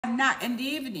night, in the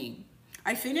evening.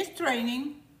 I finish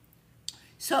training.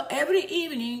 So every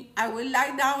evening, I will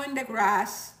lie down in the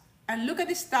grass and look at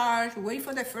the stars, wait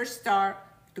for the first star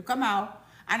to come out,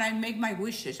 and I make my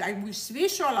wishes. I will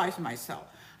visualize myself.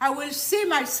 I will see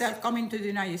myself coming to the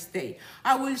United States.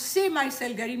 I will see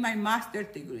myself getting my master's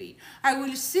degree. I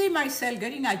will see myself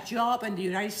getting a job in the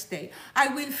United States. I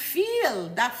will feel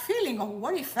that feeling of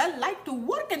what it felt like to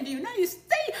work in the United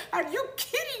States. Are you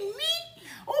kidding me?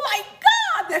 Oh my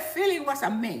God, the feeling was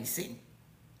amazing.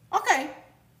 Okay,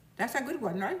 that's a good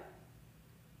one, right?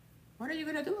 What are you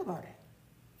gonna do about it?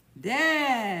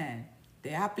 Then,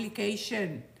 the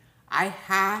application. I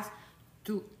have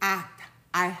to act.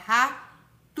 I have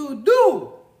to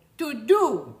do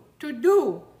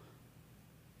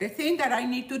the thing that I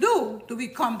need to do to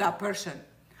become that person.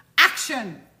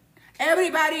 Action.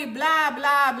 Everybody, blah,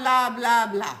 blah, blah, blah,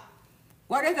 blah.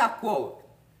 What is that quote?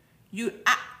 Your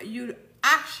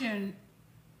action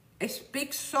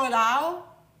speaks so loud,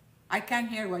 I can't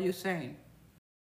hear what you're saying.